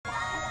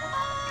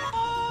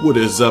What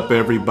is up,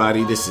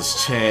 everybody? This is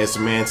Chaz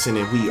Manson,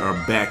 and we are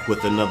back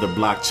with another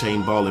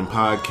Blockchain Ballin'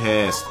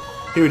 podcast.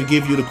 Here to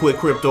give you the quick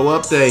crypto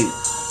update.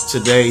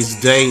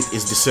 Today's date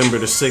is December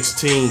the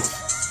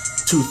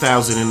 16th,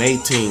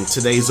 2018.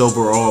 Today's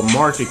overall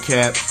market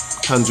cap,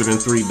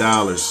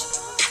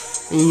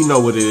 $103. And you know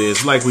what it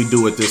is. Like we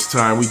do at this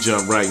time, we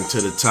jump right into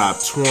the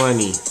top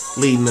 20.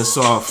 Leading us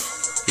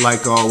off,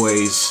 like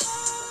always,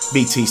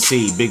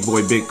 BTC, Big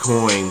Boy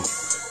Bitcoin,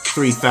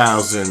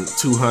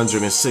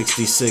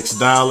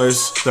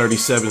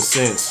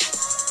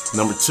 $3,266.37.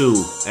 Number 2,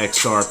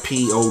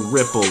 XRP Old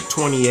Ripple,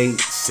 28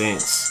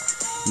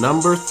 cents.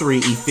 Number 3,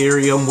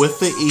 Ethereum with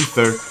the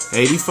Ether,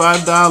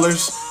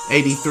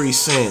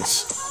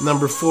 $85.83.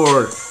 Number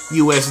 4,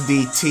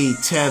 USDT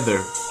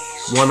Tether,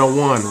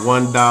 101,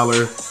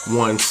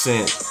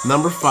 $1.01.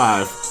 Number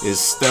 5 is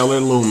Stellar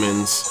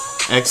Lumens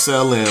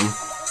XLM,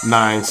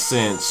 9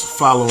 cents.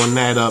 Following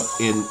that up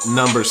in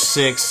number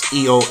 6,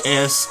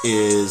 EOS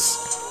is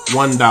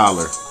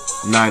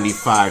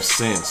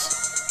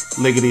 $1.95.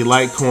 Liggity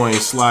Litecoin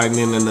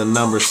sliding in the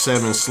number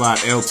 7 slot,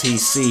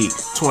 LTC,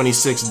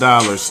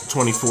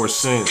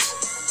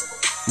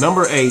 $26.24.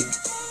 Number 8,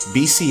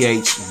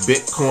 BCH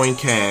Bitcoin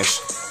Cash,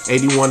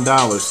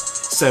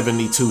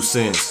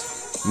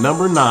 $81.72.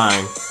 Number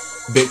 9,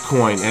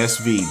 Bitcoin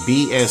SV,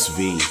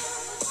 BSV,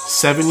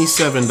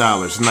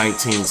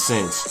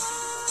 $77.19.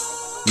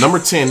 Number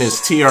 10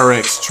 is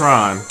TRX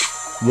Tron,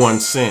 1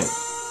 cent.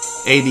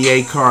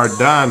 ADA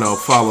Cardano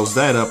follows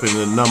that up in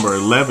the number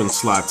 11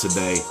 slot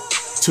today,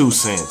 2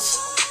 cents.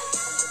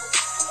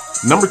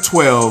 Number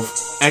 12,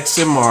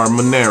 XMR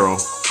Monero,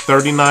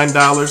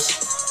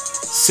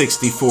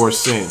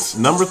 $39.64.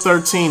 Number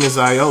 13 is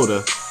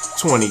IOTA,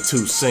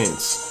 22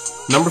 cents.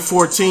 Number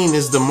 14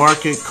 is the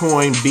market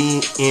coin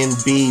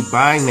BNB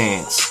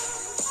Binance,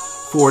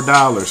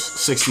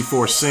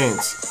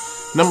 $4.64.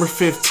 Number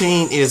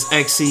 15 is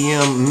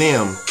XEM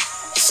NIM,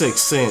 6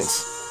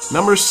 cents.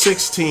 Number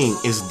 16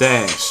 is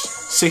Dash,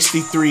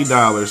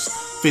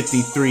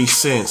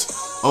 $63.53.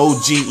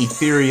 OG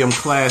Ethereum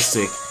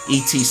Classic,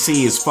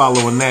 ETC, is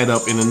following that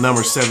up in the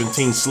number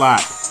 17 slot,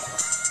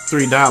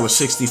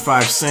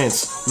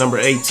 $3.65. Number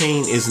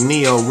 18 is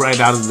Neo, right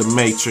out of the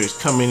Matrix,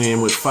 coming in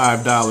with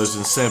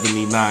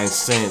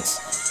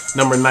 $5.79.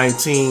 Number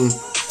 19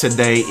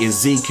 today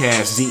is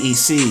Zcash,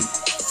 ZEC,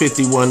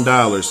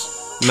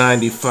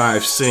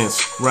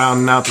 $51.95.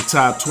 Rounding out the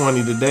top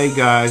 20 today,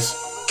 guys.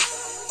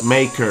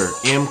 Maker,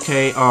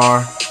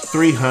 MKR,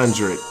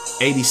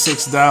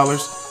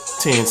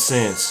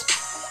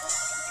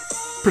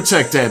 $386.10.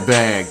 Protect that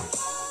bag.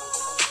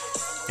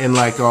 And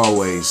like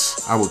always,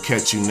 I will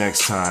catch you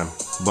next time,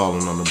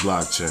 balling on the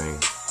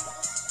blockchain.